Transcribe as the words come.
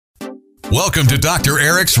Welcome to Dr.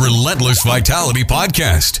 Eric's Relentless Vitality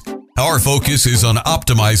Podcast. Our focus is on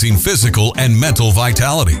optimizing physical and mental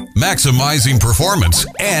vitality, maximizing performance,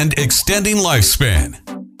 and extending lifespan.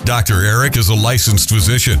 Dr. Eric is a licensed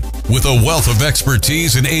physician with a wealth of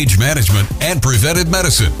expertise in age management and preventive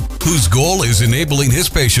medicine, whose goal is enabling his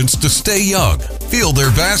patients to stay young, feel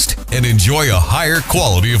their best, and enjoy a higher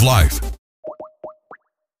quality of life.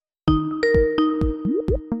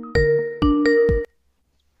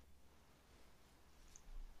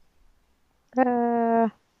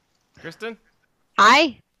 Kristen?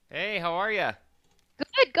 Hi. Hey, how are you?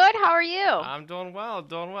 Good. How are you? I'm doing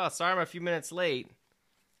well. Sorry I'm a few minutes late.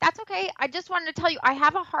 That's okay. I just wanted to tell you, I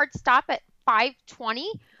have a hard stop at 5:20.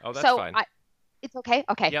 Oh, that's fine. It's okay?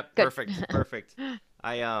 Okay. Yep, good. Perfect.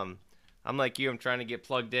 I'm like you. I'm trying to get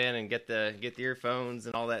plugged in and get the earphones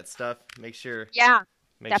and all that stuff. Make sure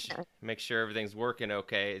everything's working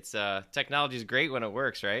okay. It's technology's great when it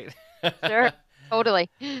works, right? Sure. Totally.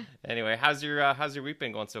 Anyway, how's your week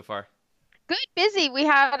been going so far? Good, busy. We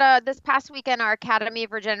had this past weekend our Academy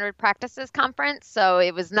of Regenerative Practices conference, so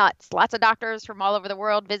it was nuts. Lots of doctors from all over the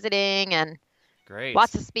world visiting and great.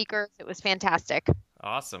 Lots of speakers. It was fantastic.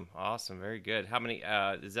 Awesome. Very good. How many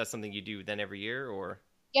is that something you do then every year or?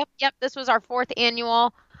 Yep. This was our 4th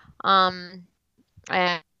annual, and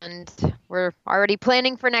we're already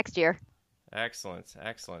planning for next year. Excellent.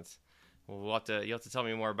 Well, you'll have to tell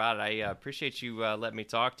me more about it. I appreciate you letting me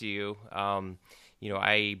talk to you.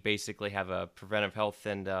 I basically have a preventive health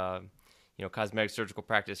and cosmetic surgical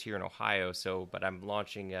practice here in Ohio. But I'm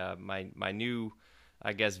launching my new,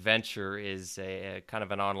 I guess, venture is a kind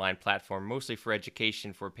of an online platform, mostly for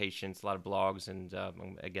education for patients. A lot of blogs and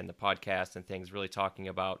again the podcast and things, really talking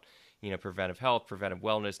about preventive health, preventive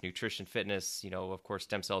wellness, nutrition, fitness. Of course,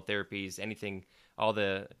 stem cell therapies, anything. All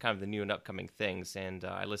the kind of the new and upcoming things. And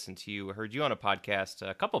I listened to you, heard you on a podcast,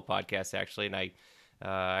 a couple of podcasts actually, and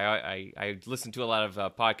I listen to a lot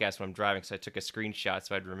of podcasts when I'm driving, so I took a screenshot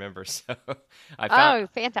so I'd remember. So I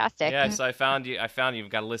found, fantastic! Yeah, so I found you. You've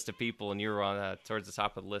got a list of people, and you were on towards the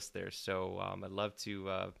top of the list there. So I'd love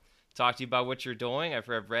to talk to you about what you're doing. I've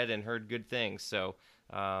read and heard good things, so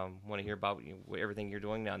want to hear about everything you're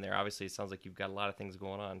doing down there. Obviously, it sounds like you've got a lot of things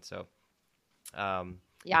going on. So.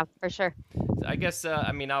 Yeah, for sure. I guess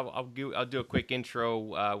I'll do a quick intro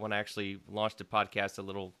when I actually launched the podcast, a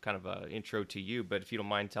little kind of a intro to you. But if you don't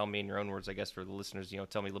mind, tell me in your own words, I guess for the listeners,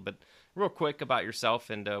 tell me a little bit, real quick, about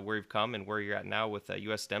yourself and where you've come and where you're at now with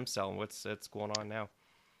U.S. Stem Cell and what's going on now.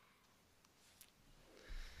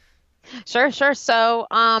 Sure. So,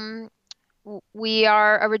 we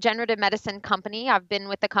are a regenerative medicine company. I've been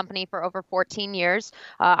with the company for over 14 years.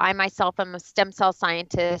 I myself am a stem cell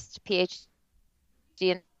scientist, PhD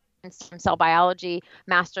in stem cell biology,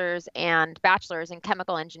 master's and bachelor's in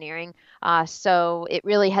chemical engineering. So it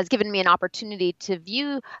really has given me an opportunity to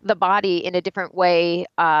view the body in a different way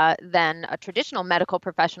than a traditional medical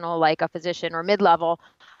professional like a physician or mid-level,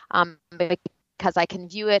 because I can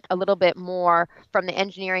view it a little bit more from the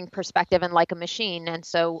engineering perspective and like a machine. And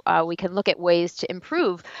so we can look at ways to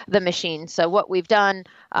improve the machine. So what we've done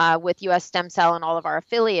with US Stem Cell and all of our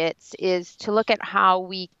affiliates is to look at how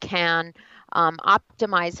we can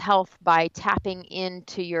optimize health by tapping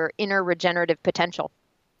into your inner regenerative potential.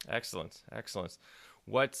 Excellent.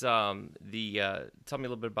 What's tell me a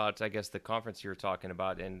little bit about, I guess, the conference you were talking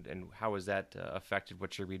about and how has that affected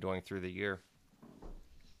what you'll be doing through the year?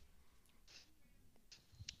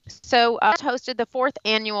 So I hosted the 4th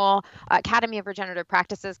annual Academy of Regenerative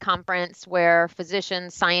Practices conference where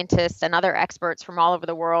physicians, scientists, and other experts from all over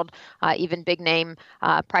the world, even big name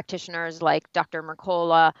practitioners like Dr.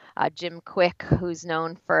 Mercola, Jim Quick, who's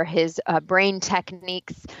known for his brain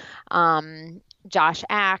techniques, Josh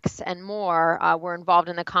Axe, and more were involved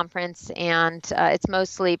in the conference. And it's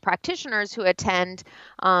mostly practitioners who attend,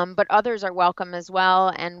 but others are welcome as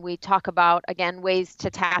well. And we talk about, again, ways to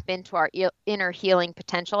tap into our inner healing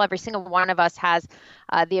potential. Every single one of us has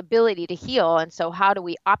the ability to heal. And so how do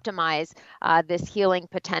we optimize this healing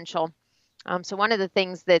potential? So one of the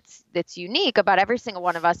things that's unique about every single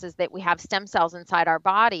one of us is that we have stem cells inside our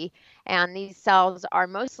body, and these cells are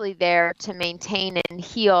mostly there to maintain and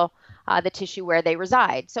heal the tissue where they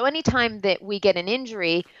reside. So anytime that we get an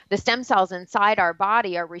injury, the stem cells inside our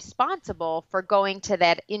body are responsible for going to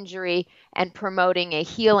that injury and promoting a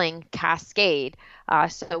healing cascade.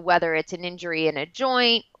 So whether it's an injury in a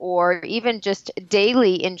joint or even just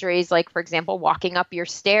daily injuries, like, for example, walking up your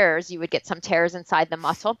stairs, you would get some tears inside the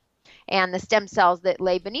muscle. And the stem cells that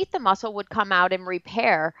lay beneath the muscle would come out and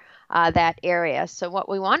repair that area. So what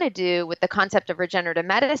we want to do with the concept of regenerative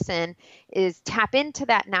medicine is tap into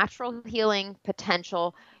that natural healing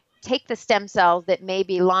potential take the stem cells that may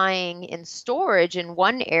be lying in storage in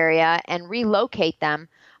one area and relocate them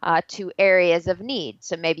to areas of need.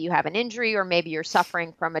 So maybe you have an injury, or maybe you're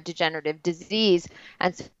suffering from a degenerative disease.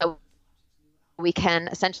 And so we can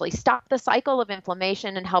essentially stop the cycle of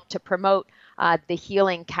inflammation and help to promote the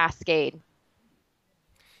healing cascade.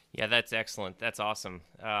 Yeah, that's excellent. That's awesome.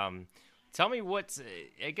 Tell me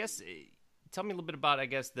tell me a little bit about,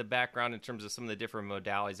 the background in terms of some of the different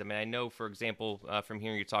modalities. I mean, I know, for example, from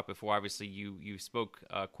hearing you talk before, obviously you spoke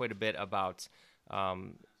quite a bit about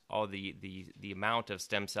all the amount of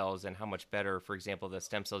stem cells and how much better, for example, the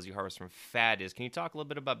stem cells you harvest from fat is. Can you talk a little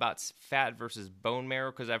bit about fat versus bone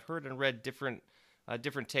marrow? Because I've heard and read different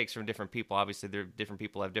takes from different people. Obviously, different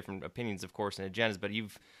people have different opinions, of course, and agendas, but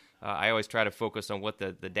I always try to focus on what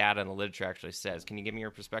the data and the literature actually says. Can you give me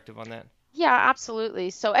your perspective on that? Yeah, absolutely.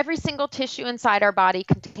 So every single tissue inside our body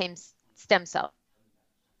contains stem cells.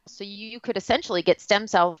 So you could essentially get stem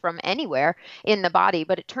cells from anywhere in the body,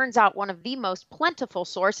 but it turns out one of the most plentiful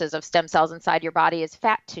sources of stem cells inside your body is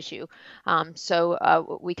fat tissue.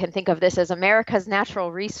 So we can think of this as America's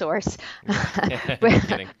natural resource.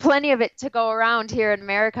 Plenty of it to go around here in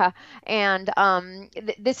America. And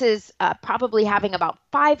this is probably having about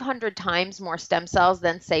 500 times more stem cells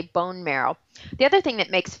than, say, bone marrow. The other thing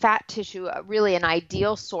that makes fat tissue really an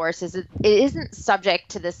ideal source is it isn't subject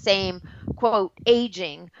to the same, quote,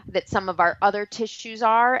 aging that some of our other tissues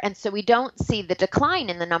are. And so we don't see the decline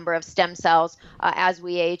in the number of stem cells as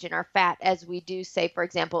we age in our fat as we do, say, for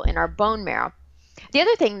example, in our bone marrow. The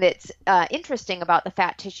other thing that's interesting about the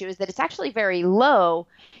fat tissue is that it's actually very low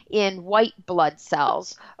in white blood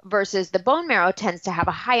cells versus the bone marrow tends to have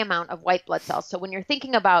a high amount of white blood cells. So when you're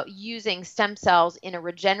thinking about using stem cells in a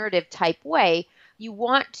regenerative type way, you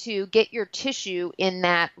want to get your tissue in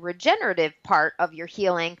that regenerative part of your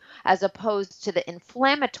healing as opposed to the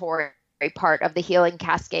inflammatory part of the healing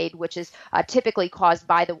cascade, which is typically caused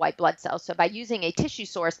by the white blood cells. So by using a tissue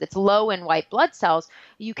source that's low in white blood cells,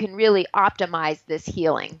 you can really optimize this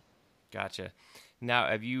healing. Gotcha. Now,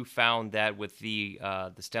 have you found that with the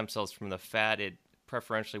stem cells from the fat, it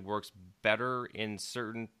preferentially works better in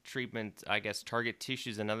certain treatment, target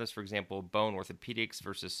tissues than others? For example, bone orthopedics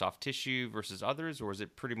versus soft tissue versus others, or is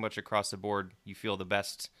it pretty much across the board you feel the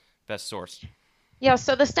best source? Yeah,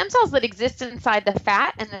 so the stem cells that exist inside the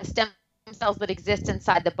fat and the stem cells that exist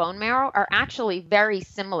inside the bone marrow are actually very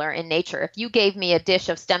similar in nature. If you gave me a dish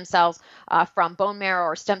of stem cells from bone marrow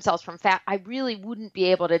or stem cells from fat, I really wouldn't be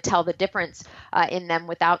able to tell the difference in them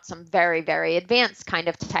without some very, very advanced kind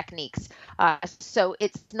of techniques. So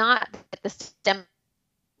it's not that the stem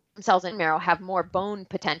cells in marrow have more bone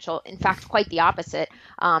potential. In fact, quite the opposite.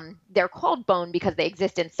 They're called bone because they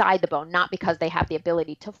exist inside the bone, not because they have the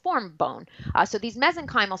ability to form bone. So these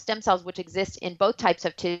mesenchymal stem cells, which exist in both types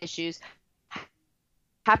of tissues,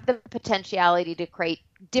 have the potentiality to create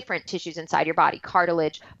different tissues inside your body: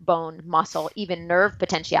 cartilage, bone, muscle, even nerve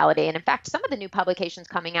potentiality. And in fact, some of the new publications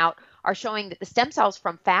coming out are showing that the stem cells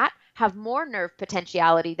from fat have more nerve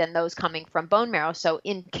potentiality than those coming from bone marrow. So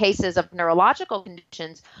in cases of neurological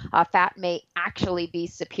conditions, fat may actually be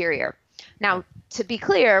superior. Now, to be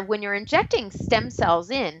clear, when you're injecting stem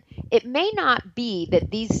cells in, it may not be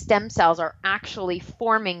that these stem cells are actually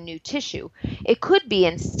forming new tissue. It could be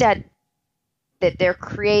instead that they're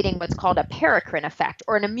creating what's called a paracrine effect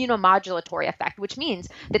or an immunomodulatory effect, which means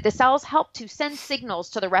that the cells help to send signals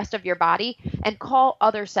to the rest of your body and call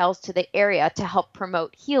other cells to the area to help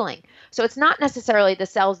promote healing. So it's not necessarily the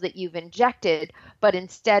cells that you've injected, but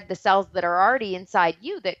instead the cells that are already inside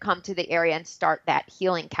you that come to the area and start that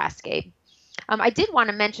healing cascade. I did want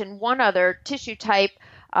to mention one other tissue type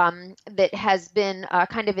that has been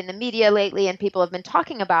kind of in the media lately and people have been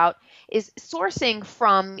talking about is sourcing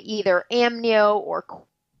from either amnio or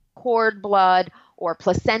cord blood or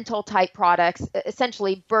placental type products,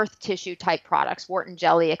 essentially birth tissue type products, Wharton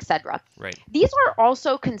jelly, etc. Right. These are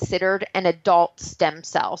also considered an adult stem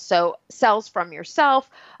cell. So cells from yourself,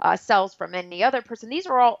 cells from any other person, these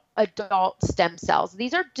are all adult stem cells.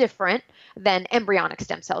 These are different than embryonic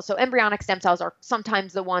stem cells. So embryonic stem cells are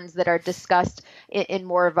sometimes the ones that are discussed in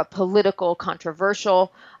more of a political,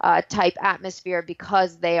 controversial type atmosphere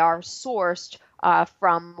because they are sourced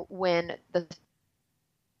from when the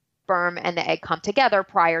sperm and the egg come together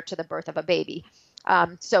prior to the birth of a baby.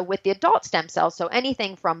 So with the adult stem cells, so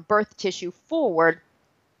anything from birth tissue forward,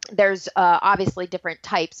 there's obviously different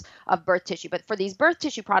types of birth tissue. But for these birth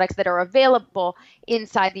tissue products that are available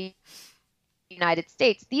inside the United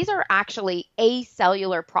States, these are actually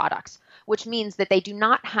acellular products, which means that they do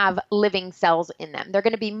not have living cells in them. They're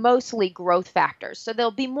going to be mostly growth factors. So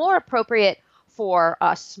they'll be more appropriate for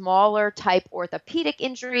a smaller type orthopedic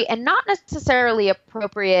injury and not necessarily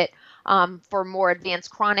appropriate for more advanced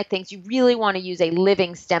chronic things. You really want to use a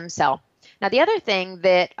living stem cell. Now, the other thing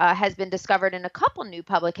that has been discovered in a couple new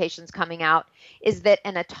publications coming out is that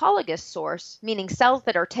an autologous source, meaning cells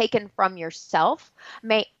that are taken from yourself,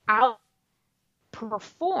 may outperform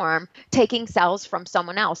taking cells from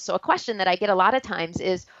someone else. So a question that I get a lot of times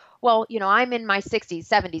is, well, I'm in my 60s,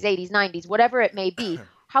 70s, 80s, 90s, whatever it may be.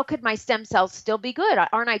 How could my stem cells still be good?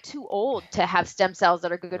 Aren't I too old to have stem cells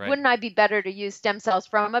that are good? Right. Wouldn't I be better to use stem cells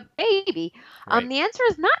from a baby? Right. The answer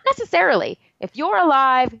is not necessarily. If you're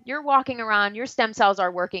alive, you're walking around, your stem cells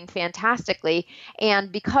are working fantastically. And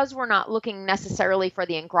because we're not looking necessarily for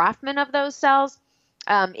the engraftment of those cells,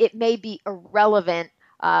 it may be irrelevant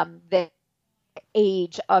the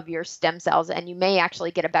age of your stem cells, and you may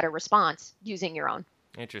actually get a better response using your own.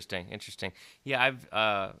 Interesting. Yeah,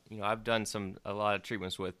 I've done a lot of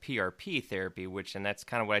treatments with PRP therapy, and that's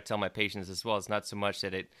kind of what I tell my patients as well. It's not so much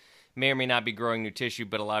that it may or may not be growing new tissue,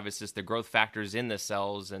 but a lot of it's just the growth factors in the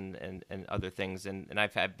cells and other things. And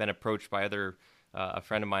I've been approached by a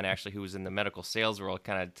friend of mine actually who was in the medical sales world,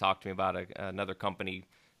 kind of talked to me about another company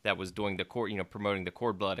that was doing the cord, promoting the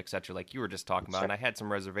cord blood, et cetera, like you were just talking about. Sure. And I had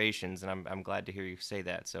some reservations, and I'm glad to hear you say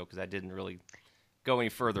that. So, because I didn't really go any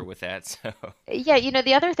further with that. So yeah,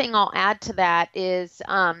 the other thing I'll add to that is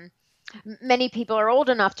many people are old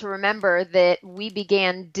enough to remember that we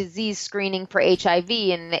began disease screening for HIV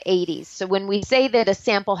in the 80s. So when we say that a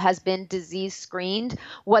sample has been disease screened,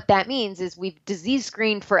 what that means is we've disease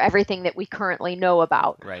screened for everything that we currently know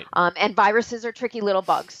about. Right. And viruses are tricky little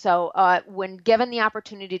bugs. So when given the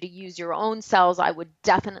opportunity to use your own cells, I would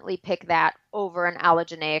definitely pick that over an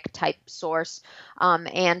allogeneic type source.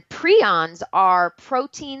 And prions are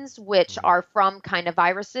proteins which are from kind of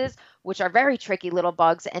viruses, which are very tricky little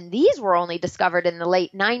bugs. And these were only discovered in the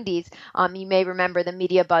late 90s. You may remember the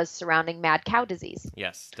media buzz surrounding mad cow disease.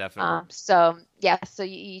 Yes, definitely. So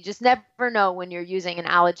you just never know when you're using an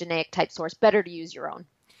allogeneic type source. Better to use your own.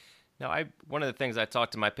 Now, one of the things I talk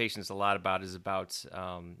to my patients a lot about is about,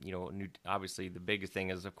 obviously the biggest thing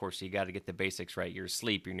is, of course, you got to get the basics right: your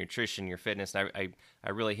sleep, your nutrition, your fitness. And I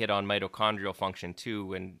really hit on mitochondrial function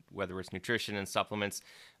too, and whether it's nutrition and supplements.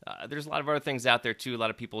 There's a lot of other things out there too. A lot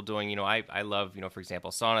of people doing, I love, for example,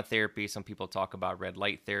 sauna therapy. Some people talk about red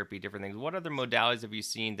light therapy, different things. What other modalities have you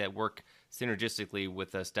seen that work synergistically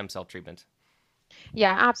with stem cell treatment?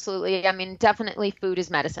 Yeah, absolutely. I mean, definitely food is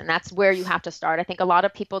medicine. That's where you have to start. I think a lot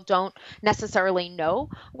of people don't necessarily know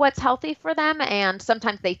what's healthy for them, and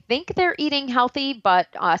sometimes they think they're eating healthy, but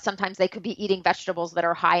sometimes they could be eating vegetables that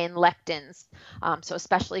are high in lectins. So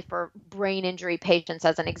especially for brain injury patients,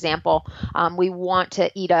 as an example, we want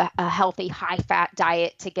to eat a healthy, high-fat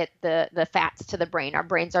diet to get the fats to the brain. Our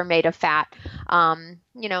brains are made of fat.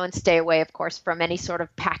 And stay away, of course, from any sort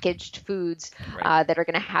of packaged foods that are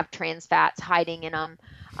going to have trans fats hiding in them.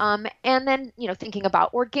 And then, thinking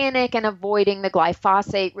about organic and avoiding the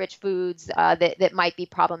glyphosate-rich foods that might be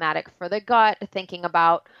problematic for the gut, thinking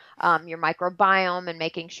about your microbiome and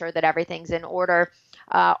making sure that everything's in order.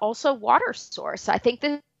 Also, water source. I think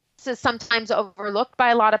this is sometimes overlooked by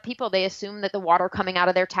a lot of people. They assume that the water coming out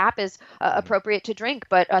of their tap is appropriate to drink,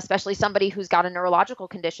 but especially somebody who's got a neurological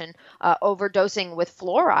condition, overdosing with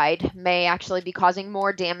fluoride may actually be causing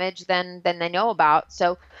more damage than they know about.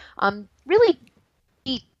 So really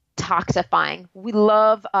detoxifying. We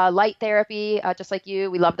love light therapy, just like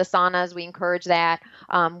you. We love the saunas. We encourage that.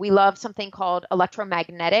 We love something called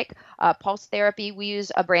electromagnetic pulse therapy. We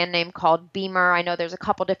use a brand name called Beamer. I know there's a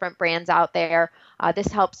couple different brands out there. This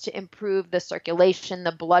helps to improve the circulation,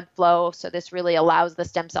 the blood flow. So this really allows the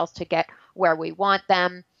stem cells to get where we want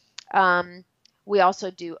them. We also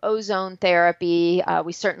do ozone therapy.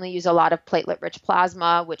 We certainly use a lot of platelet-rich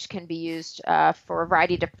plasma, which can be used for a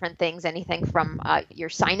variety of different things, anything from your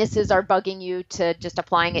sinuses are bugging you to just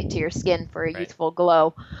applying it to your skin for a youthful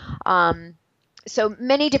glow. So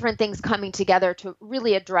many different things coming together to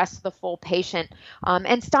really address the full patient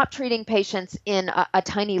and stop treating patients in a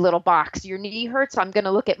tiny little box. Your knee hurts, I'm going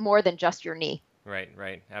to look at more than just your knee.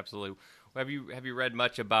 Right. Absolutely. Have you read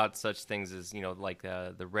much about such things as, like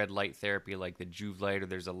the red light therapy, like the Juve light, or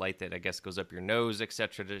there's a light that I guess goes up your nose, et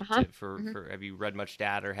cetera, have you read much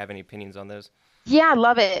data or have any opinions on those? Yeah, I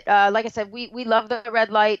love it. Like I said, we love the red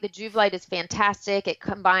light. The Juve light is fantastic. It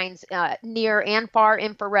combines near and far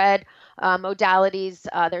infrared modalities.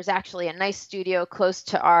 There's actually a nice studio close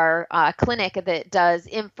to our clinic that does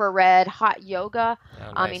infrared hot yoga. Oh,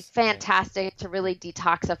 nice. I mean, fantastic to really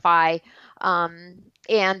detoxify.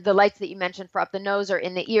 And the lights that you mentioned for up the nose are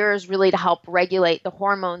in the ears, really to help regulate the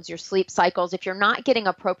hormones, your sleep cycles. If you're not getting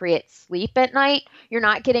appropriate sleep at night, you're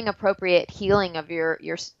not getting appropriate healing of your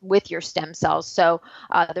with your stem cells. So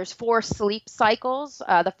there's 4 sleep cycles.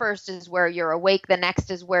 The first is where you're awake. The next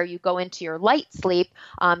is where you go into your light sleep.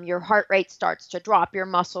 Your heart rate starts to drop, your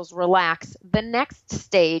muscles relax. The next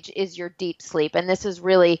stage is your deep sleep, and this is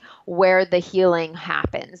really where the healing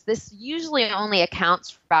happens. This usually only accounts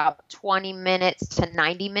for about 20 minutes to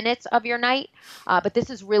 90 minutes of your night, but this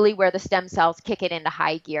is really where the stem cells kick it into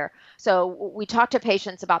high gear. So we talk to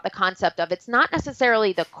patients about the concept of it's not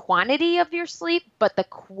necessarily the quantity of your sleep, but the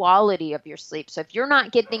quality of your sleep. So if you're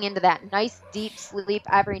not getting into that nice deep sleep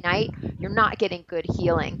every night, you're not getting good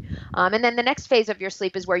healing. And then the next phase of your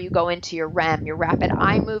sleep is where you go into your REM, your rapid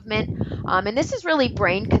eye movement. And this is really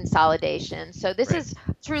brain consolidation. So this is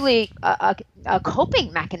truly a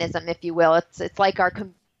coping mechanism, if you will. It's like our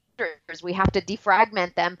computers. We have to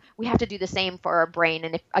defragment them. We have to do the same for our brain.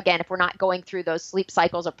 And if we're not going through those sleep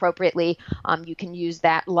cycles appropriately, you can use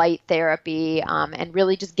that light therapy and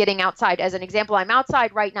really just getting outside. As an example, I'm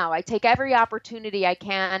outside right now. I take every opportunity I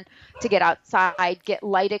can to get outside, get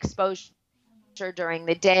light exposure during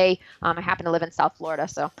the day. I happen to live in South Florida,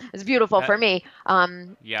 so it's beautiful for me.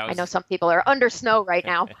 I know some people are under snow right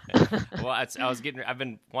now. Well, I've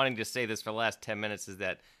been wanting to say this for the last 10 minutes, is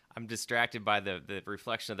that I'm distracted by the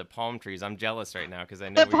reflection of the palm trees. I'm jealous right now because I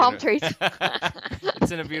know the palm trees.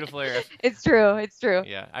 It's in a beautiful area. It's true. It's true.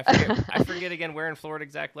 Yeah, I forget again. Where in Florida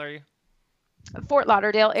exactly are you? Fort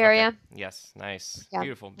Lauderdale area. Okay. Yes, nice, yeah.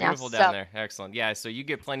 Beautiful Yeah, down there. Excellent. Yeah, so you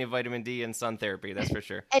get plenty of vitamin D and sun therapy, that's for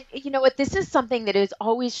sure. And you know what? This is something that is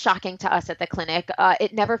always shocking to us at the clinic.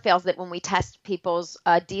 It never fails that when we test people's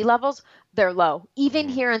D levels, they're low. Even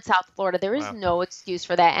here in South Florida, there is no excuse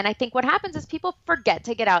for that. And I think what happens is people forget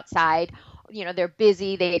to get outside. You know, they're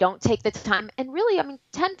busy. They don't take the time. And really,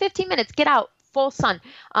 10, 15 minutes, get out. Full sun.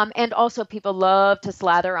 And also people love to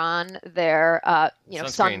slather on their,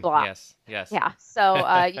 sunblock. Yes. Yeah.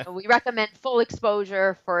 So, we recommend full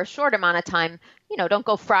exposure for a short amount of time. Don't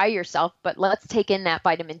go fry yourself, but let's take in that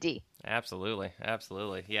vitamin D. Absolutely.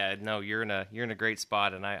 Yeah, no, you're in a great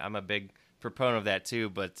spot, and I'm a big proponent of that too.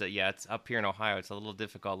 But it's up here in Ohio. It's a little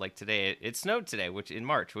difficult. Like today, it snowed today, in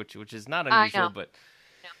March, which is not unusual, but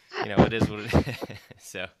it is what it is.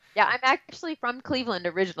 So. Yeah, I'm actually from Cleveland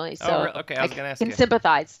originally, so okay. I was going to ask you. I can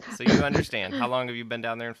sympathize. So you understand. How long have you been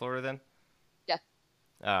down there in Florida then?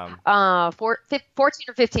 Yeah. 14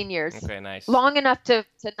 or 15 years. Okay, nice. Long enough to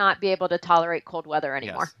not be able to tolerate cold weather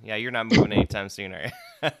anymore. Yes. Yeah, you're not moving anytime soon, are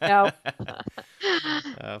you? No.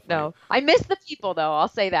 No. I miss the people, though. I'll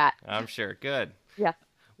say that. I'm sure. Good. Yeah.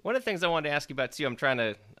 One of the things I wanted to ask you about, too, I'm trying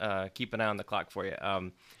to keep an eye on the clock for you.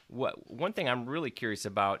 One thing I'm really curious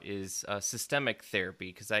about is systemic therapy,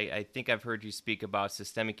 because I think I've heard you speak about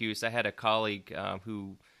systemic use. I had a colleague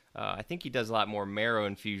who I think he does a lot more marrow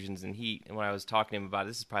infusions, and when I was talking to him about it,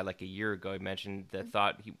 this is probably like a year ago, he mentioned the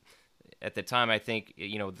thought at the time, I think,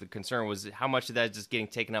 the concern was how much of that is just getting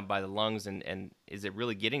taken up by the lungs, and is it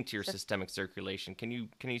really getting to your systemic circulation? Can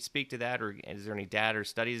you speak to that, or is there any data or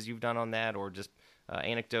studies you've done on that, or just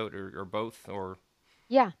anecdote or both, or?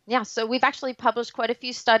 Yeah. So we've actually published quite a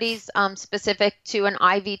few studies specific to an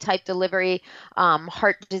IV type delivery,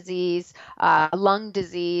 heart disease, lung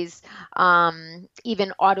disease,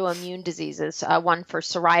 even autoimmune diseases, one for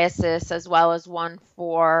psoriasis as well as one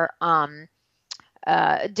for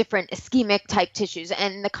different ischemic type tissues.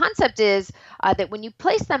 And the concept is that when you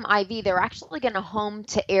place them IV, they're actually going to home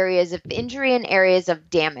to areas of injury and areas of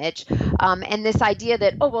damage. And this idea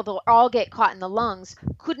that, they'll all get caught in the lungs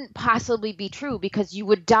couldn't possibly be true, because you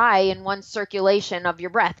would die in one circulation of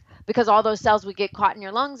your breath, because all those cells would get caught in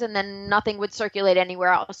your lungs and then nothing would circulate anywhere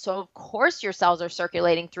else. So of course your cells are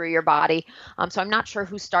circulating through your body. So I'm not sure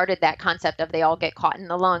who started that concept of they all get caught in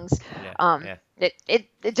the lungs. Yeah.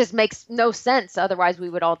 It just makes no sense. Otherwise, we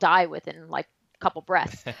would all die within like a couple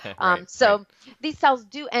breaths. Right. These cells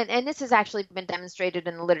do, and this has actually been demonstrated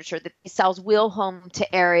in the literature, that these cells will home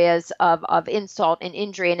to areas of insult and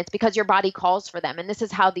injury, and it's because your body calls for them. And this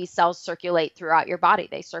is how these cells circulate throughout your body.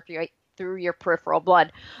 They circulate through your peripheral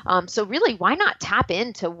blood. So really, why not tap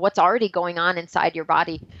into what's already going on inside your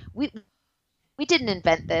body? We didn't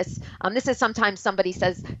invent this. This is sometimes somebody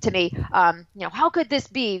says to me, how could this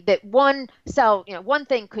be that one cell, one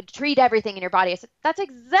thing could treat everything in your body? I said, that's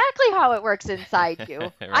exactly how it works inside you.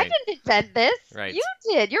 Right. I didn't invent this. Right. You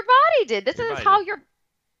did. Your body did. This is how your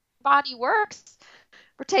body works.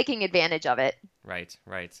 We're taking advantage of it. Right.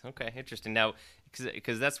 Okay, interesting. Now,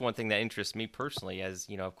 because that's one thing that interests me personally, as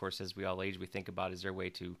of course, as we all age, we think about, is there a way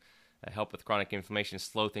to help with chronic inflammation,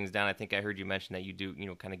 slow things down. I think I heard you mention that you do,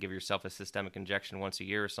 kind of give yourself a systemic injection once a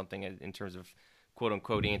year or something in terms of quote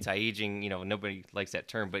unquote anti-aging. Nobody likes that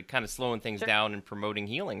term, but kind of slowing things down and promoting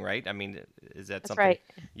healing, right? I mean, is that That's something right.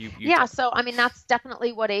 you Yeah, so I mean, that's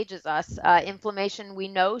definitely what ages us. Inflammation, we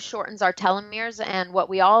know, shortens our telomeres, and what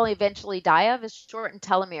we all eventually die of is shortened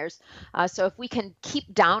telomeres. So if we can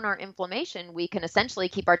keep down our inflammation, we can essentially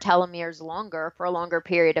keep our telomeres longer for a longer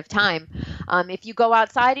period of time. If you go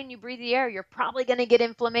outside and you breathe the air, you're probably going to get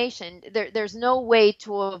inflammation. There's no way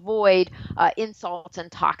to avoid insults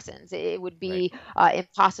and toxins. It would be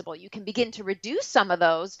impossible. You can begin to reduce some of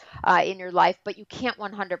those in your life, but you can't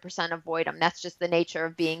 100% avoid them. That's just the nature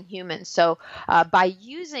of being human. So by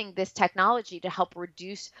using this technology to help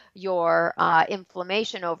reduce your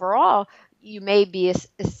inflammation overall, you may be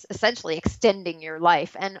essentially extending your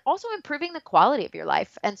life and also improving the quality of your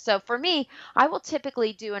life. And so for me, I will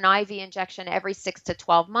typically do an IV injection every 6 to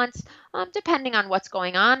 12 months, depending on what's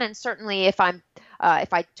going on. And certainly if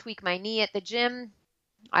I tweak my knee at the gym,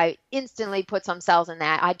 I instantly put some cells in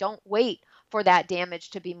that. I don't wait for that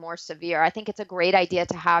damage to be more severe. I think it's a great idea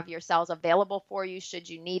to have your cells available for you should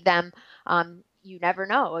you need them. You never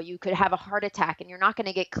know. You could have a heart attack and you're not going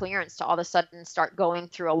to get clearance to all of a sudden start going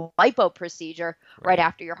through a lipo procedure right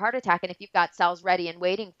after your heart attack. And if you've got cells ready and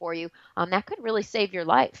waiting for you, that could really save your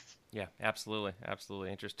life. Yeah, absolutely.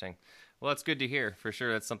 Absolutely. Interesting. Well, that's good to hear. For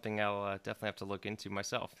sure. That's something I'll definitely have to look into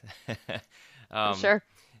myself. For sure.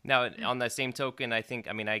 Now, on that same token, I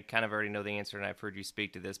kind of already know the answer, and I've heard you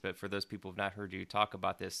speak to this, but for those people who have not heard you talk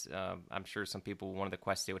about this, I'm sure some people, one of the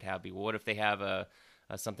questions they would have be, well, what if they have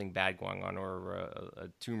something bad going on, or a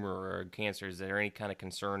tumor or a cancer? Is there any kind of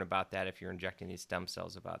concern about that if you're injecting these stem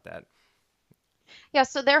cells about that? Yeah,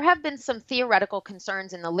 so there have been some theoretical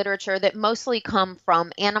concerns in the literature that mostly come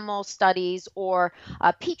from animal studies or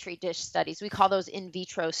petri dish studies. We call those in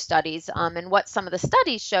vitro studies. And what some of the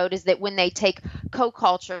studies showed is that when they take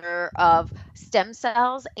co-culture of stem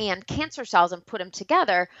cells and cancer cells and put them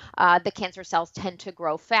together, the cancer cells tend to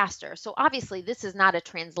grow faster. So obviously, this is not a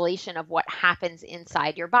translation of what happens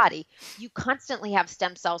inside your body. You constantly have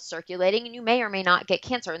stem cells circulating, and you may or may not get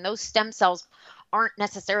cancer. And those stem cells aren't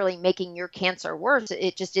necessarily making your cancer worse.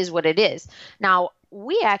 It just is what it is. Now,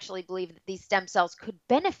 we actually believe that these stem cells could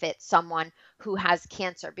benefit someone who has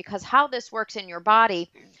cancer, because how this works in your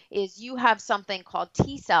body is you have something called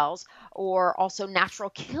T cells, or also natural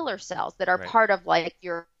killer cells, that are part of like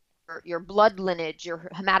your blood lineage, your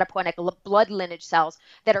hematopoietic blood lineage cells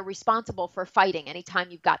that are responsible for fighting anytime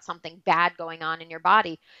you've got something bad going on in your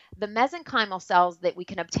body. The mesenchymal cells that we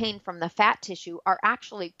can obtain from the fat tissue are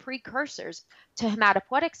actually precursors to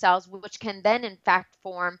hematopoietic cells, which can then in fact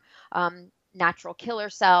form natural killer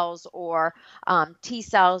cells or T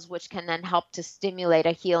cells, which can then help to stimulate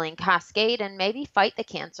a healing cascade and maybe fight the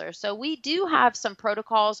cancer. So we do have some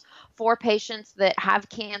protocols for patients that have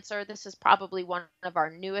cancer. This is probably one of our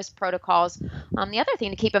newest protocols. The other thing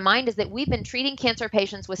to keep in mind is that we've been treating cancer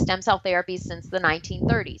patients with stem cell therapy since the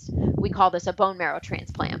 1930s. We call this a bone marrow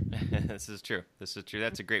transplant. This is true.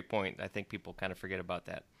 That's a great point. I think people kind of forget about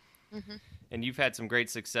that. Mm-hmm. And you've had some great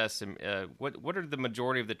success. What are the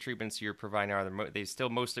majority of the treatments you're providing? Are they still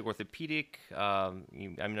mostly orthopedic? I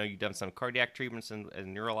know you've done some cardiac treatments and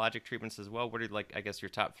neurologic treatments as well. What are your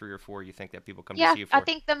top 3 or 4 you think that people come to see you for? I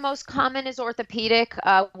think the most common is orthopedic.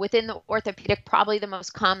 Within the orthopedic, probably the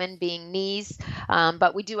most common being knees,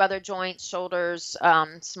 but we do other joints, shoulders,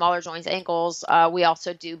 smaller joints, ankles. We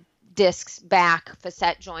also do discs, back,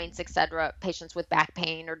 facet joints, etc., patients with back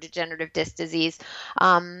pain or degenerative disc disease.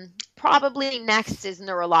 Probably next is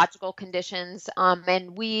neurological conditions,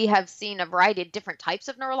 and we have seen a variety of different types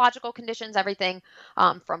of neurological conditions, everything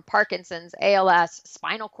from Parkinson's, ALS,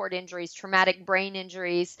 spinal cord injuries, traumatic brain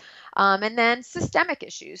injuries, and then systemic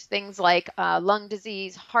issues, things like lung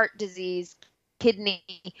disease, heart disease, kidney,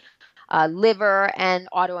 liver, and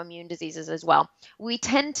autoimmune diseases as well. We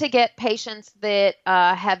tend to get patients that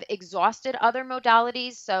have exhausted other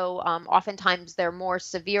modalities, so oftentimes they're more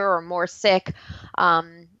severe or more sick.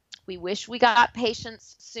 We wish we got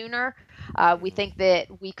patients sooner. We think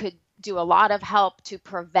that we could do a lot of help to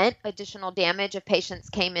prevent additional damage if patients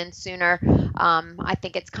came in sooner. I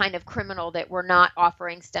think it's kind of criminal that we're not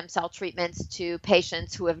offering stem cell treatments to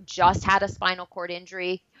patients who have just had a spinal cord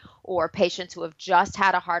injury or patients who have just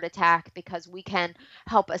had a heart attack, because we can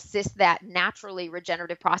help assist that naturally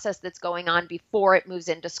regenerative process that's going on before it moves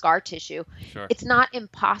into scar tissue. Sure. It's not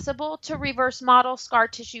impossible to reverse model scar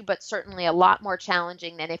tissue, but certainly a lot more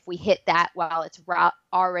challenging than if we hit that while it's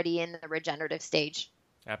already in the regenerative stage.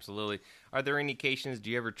 Absolutely. Are there indications?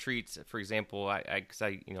 Do you ever treat, for example, I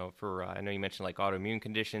know you mentioned like autoimmune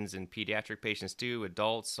conditions in pediatric patients too,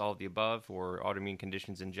 adults, all of the above, or autoimmune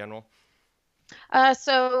conditions in general?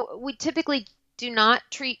 So we typically do not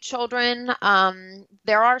treat children.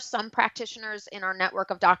 There are some practitioners in our network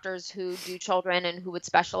of doctors who do children and who would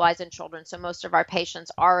specialize in children. So most of our patients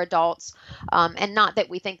are adults, and not that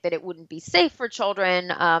we think that it wouldn't be safe for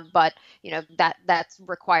children, but that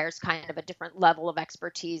requires kind of a different level of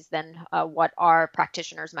expertise than what our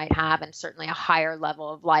practitioners might have, and certainly a higher level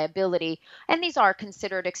of liability. And these are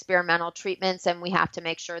considered experimental treatments, and we have to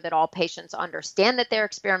make sure that all patients understand that they're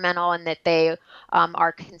experimental and that they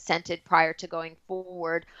are consented prior to going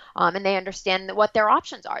forward, and they understand what their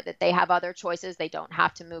options are, that they have other choices, they don't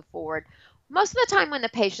have to move forward. Most of the time when the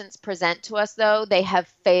patients present to us, though, they have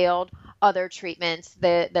failed other treatments,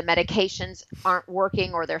 the medications aren't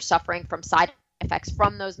working, or they're suffering from side effects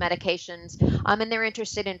from those medications, and they're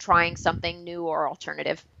interested in trying something new or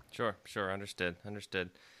alternative. Sure. Understood.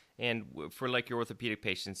 And for like your orthopedic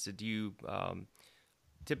patients, do you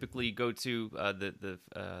typically go to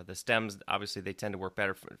the stems? Obviously, they tend to work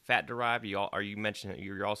better for fat derived. You mentioned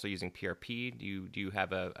you're also using PRP. Do you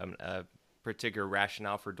have a particular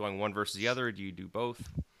rationale for doing one versus the other? Or do you do both?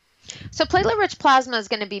 So platelet-rich plasma is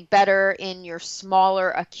going to be better in your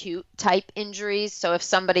smaller acute type injuries. So if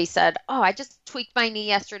somebody said, oh, I just tweaked my knee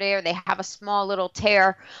yesterday, or they have a small little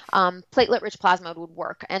tear, platelet-rich plasma would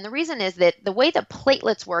work. And the reason is that the way the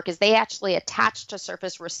platelets work is they actually attach to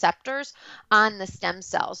surface receptors on the stem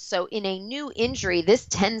cells. So in a new injury, this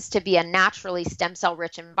tends to be a naturally stem cell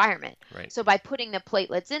rich environment. Right. So by putting the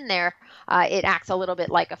platelets in there, it acts a little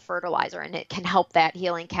bit like a fertilizer, and it can help that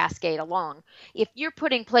healing cascade along. If you're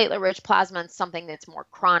putting platelet-rich plasma in something that's more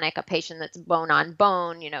chronic, a patient that's bone on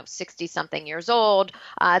bone, 60-something years old,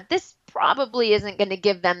 this probably isn't going to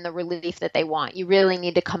give them the relief that they want. You really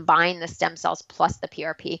need to combine the stem cells plus the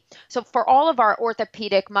PRP. So for all of our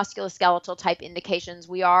orthopedic musculoskeletal type indications,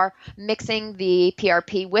 we are mixing the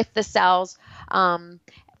PRP with the cells.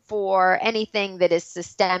 For anything that is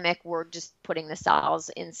systemic, we're just putting the cells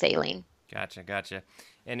in saline. Gotcha.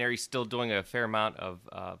 And are you still doing a fair amount of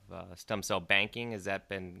stem cell banking? Has that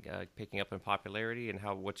been picking up in popularity? And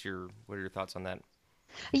what are your thoughts on that?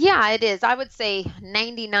 Yeah, it is. I would say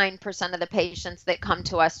 99% of the patients that come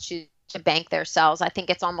to us choose to bank their cells. I think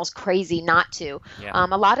it's almost crazy not to. Yeah.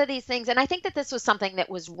 A lot of these things, and I think that this was something that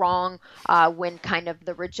was wrong when kind of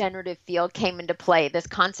the regenerative field came into play. This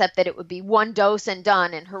concept that it would be one dose and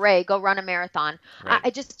done, and hooray, go run a marathon. Right. I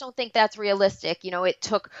just don't think that's realistic. It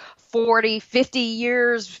took 40, 50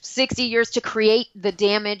 years, 60 years to create the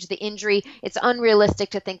damage, the injury. It's unrealistic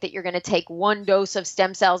to think that you're going to take one dose of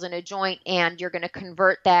stem cells in a joint and you're going to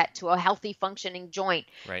convert that to a healthy functioning joint.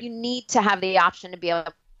 Right. You need to have the option to be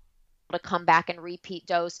able to come back and repeat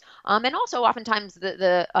dose. And also oftentimes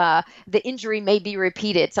the injury may be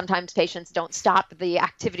repeated. Sometimes patients don't stop the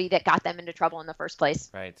activity that got them into trouble in the first place.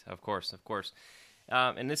 Right. Of course.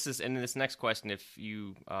 And this next question, if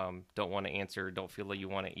you don't want to answer, don't feel like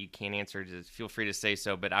you can't answer, just feel free to say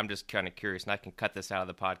so. But I'm just kind of curious, and I can cut this out of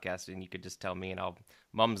the podcast, and you could just tell me, and I'll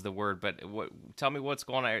mum's the word. But tell me what's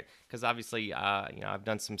going on, because obviously, I've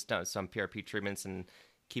done some PRP treatments and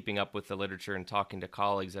keeping up with the literature and talking to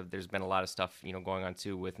colleagues. There's been a lot of stuff going on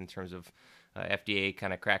too in terms of FDA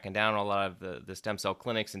kind of cracking down on a lot of the stem cell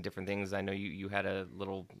clinics and different things. I know you had a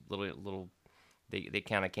little. They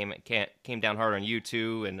kind of came down hard on you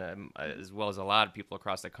too, and as well as a lot of people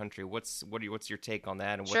across the country. What's your take on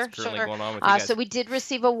that, and what's currently going on with you guys? So we did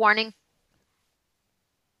receive a warning.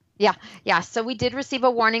 Yeah. So we did receive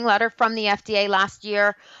a warning letter from the FDA last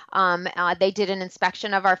year. They did an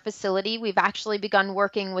inspection of our facility. We've actually begun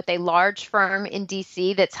working with a large firm in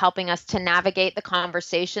DC that's helping us to navigate the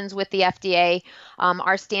conversations with the FDA.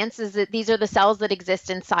 Our stance is that these are the cells that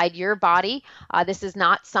exist inside your body. This is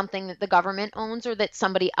not something that the government owns or that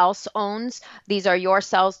somebody else owns. These are your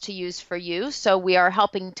cells to use for you. So we are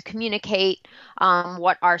helping to communicate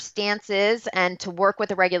what our stance is and to work with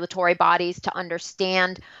the regulatory bodies to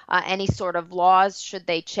understand any sort of laws should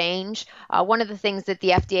they change. One of the things that the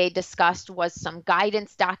FDA discussed was some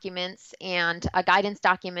guidance documents, and guidance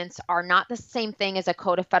documents are not the same thing as a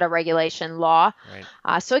code of federal regulation law.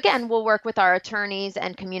 Right. So again, we'll work with our attorneys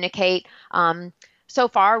and communicate. So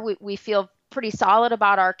far, we feel pretty solid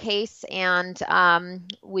about our case, and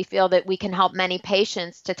we feel that we can help many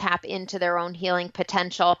patients to tap into their own healing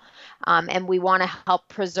potential, and we want to help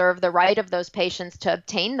preserve the right of those patients to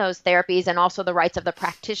obtain those therapies and also the rights of the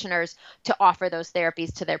practitioners to offer those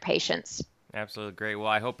therapies to their patients. Absolutely great. Well,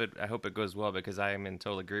 I hope it goes well, because I am in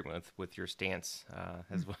total agreement with your stance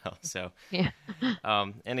as well. So, Yeah.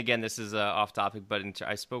 and again, this is off topic, but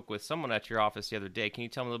I spoke with someone at your office the other day. Can you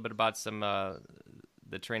tell me a little bit about some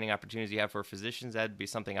the training opportunities you have for physicians? That'd be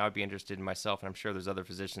something I would be interested in myself, and I'm sure there's other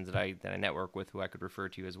physicians that I network with who I could refer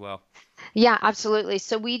to as well. Yeah, absolutely.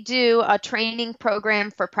 So we do a training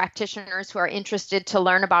program for practitioners who are interested to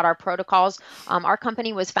learn about our protocols. Our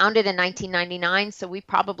company was founded in 1999, so we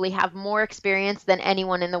probably have more experience than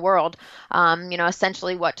anyone in the world.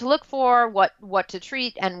 Essentially what to look for, what to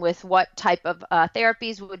treat, and with what type of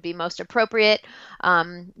therapies would be most appropriate.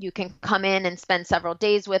 You can come in and spend several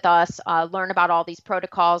days with us, learn about all these protocols,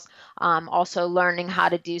 also learning how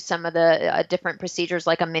to do some of the different procedures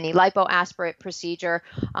like a mini lipoaspirate procedure,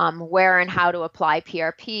 where and how to apply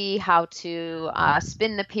PRP, how to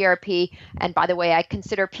spin the PRP. And by the way, I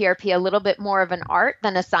consider PRP a little bit more of an art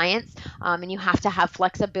than a science. And you have to have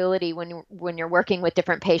flexibility when you're working with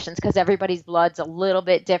different patients, because everybody's blood's a little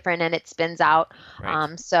bit different and it spins out.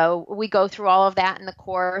 Right. So we go through all of that in the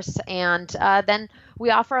course, and then we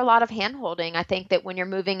offer a lot of hand-holding. I think that when you're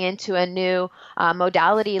moving into a new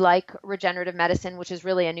modality like regenerative medicine, which is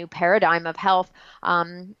really a new paradigm of health,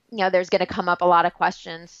 there's going to come up a lot of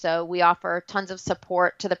questions. So we offer tons of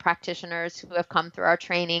support to the practitioners who have come through our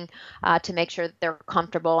training to make sure that they're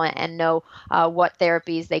comfortable and know what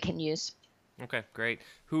therapies they can use. Okay, great.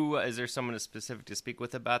 Who is there someone specific to speak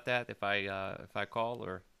with about that if I call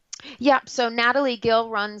or? Yeah, so Natalie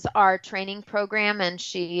Gill runs our training program, and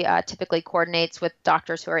she typically coordinates with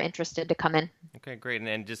doctors who are interested to come in. Okay, great.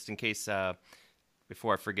 And just in case,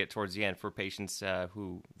 before I forget, towards the end, for patients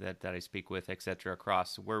who that I speak with, et cetera,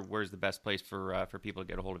 across, where's the best place for people to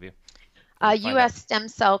get a hold of you?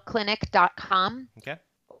 usstemcellclinic.com Okay.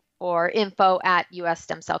 or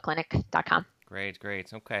info@usstemcellclinic.com. Great.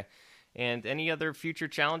 Okay. And any other future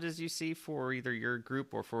challenges you see for either your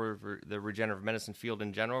group or for the regenerative medicine field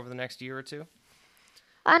in general over the next year or two?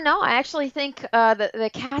 No, I actually think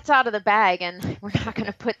the cat's out of the bag, and we're not going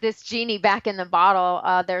to put this genie back in the bottle.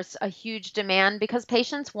 There's a huge demand because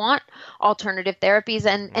patients want alternative therapies,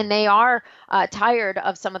 and they are tired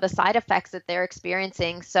of some of the side effects that they're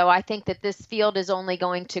experiencing. So I think that this field is only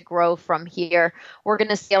going to grow from here. We're going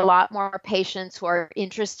to see a lot more patients who are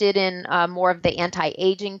interested in more of the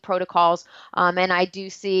anti-aging protocols, and I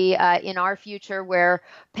do see in our future where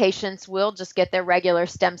patients will just get their regular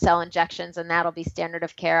stem cell injections, and that'll be standard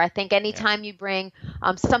of care. I think anytime you bring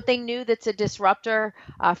something new that's a disruptor,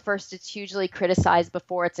 first it's hugely criticized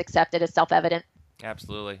before it's accepted as self-evident.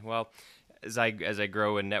 Absolutely. Well, as I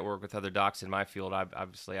grow and network with other docs in my field,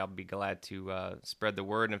 I'll be glad to spread the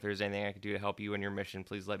word. And if there's anything I can do to help you in your mission,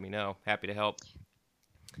 please let me know. Happy to help.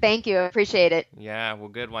 Thank you. I appreciate it. Yeah, well,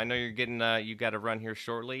 good. Well, I know you're getting you got to run here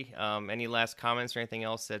shortly. Any last comments or anything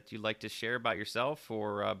else that you'd like to share about yourself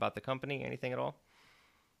or about the company? Anything at all?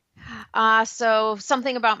 So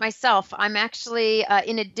something about myself. I'm actually,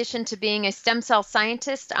 in addition to being a stem cell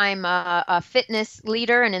scientist, I'm a fitness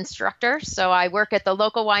leader and instructor. So I work at the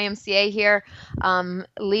local YMCA here,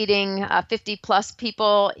 leading 50 plus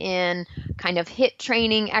people in kind of HIIT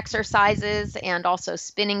training exercises and also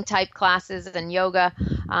spinning type classes and yoga.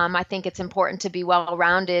 I think it's important to be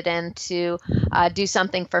well-rounded and to do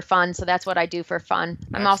something for fun. So that's what I do for fun.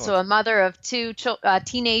 I'm also a mother of two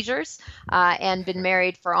teenagers and been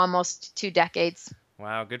married for almost 2 decades.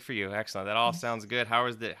 Wow, good for you. Excellent. That all sounds good. How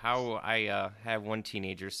I have one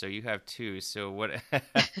teenager, so you have two. So what?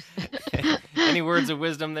 Any words of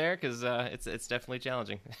wisdom there? Because it's definitely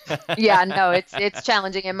challenging. Yeah, no, it's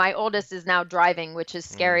challenging, and my oldest is now driving, which is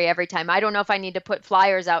scary every time. I don't know if I need to put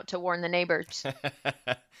flyers out to warn the neighbors.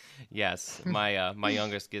 Yes, my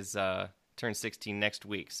youngest turns 16 next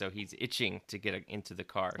week, so he's itching to get into the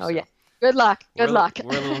car. Oh, so. Yeah. Good luck. Good luck.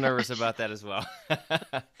 We're a little nervous about that as well.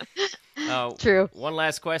 True. One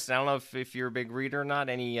last question. I don't know if you're a big reader or not.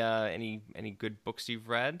 Any good books you've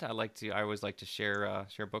read? I always like to share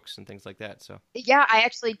books and things like that. So yeah, I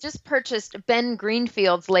actually just purchased Ben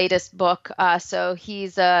Greenfield's latest book. So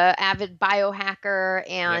he's a avid biohacker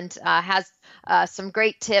and has some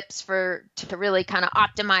great tips to really kind of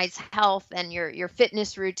optimize health and your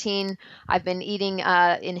fitness routine. I've been eating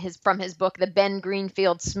from his book, the Ben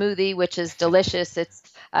Greenfield smoothie, which is delicious. It's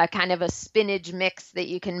kind of a spinach mix that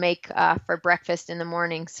you can make for breakfast in the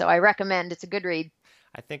morning. So I recommend. It's a good read.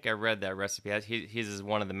 I think I read that recipe. His is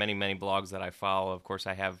one of the many blogs that I follow. Of course,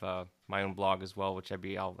 I have my own blog as well, which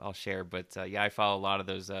I'll share. But I follow a lot of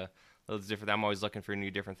those different. I'm always looking for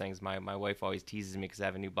new different things. My wife always teases me because I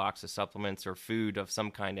have a new box of supplements or food of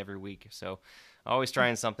some kind every week. So always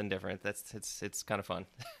trying something different. It's kind of fun.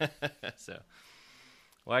 So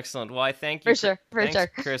Well, excellent. Well, I thank you. For sure.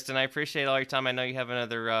 Kristen. I appreciate all your time. I know you have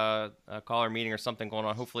another caller meeting or something going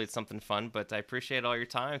on. Hopefully it's something fun, but I appreciate all your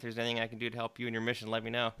time. If there's anything I can do to help you in your mission, let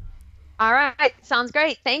me know. All right. Sounds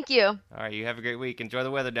great. Thank you. All right. You have a great week. Enjoy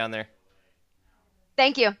the weather down there.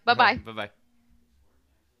 Thank you. Bye-bye. Bye-bye.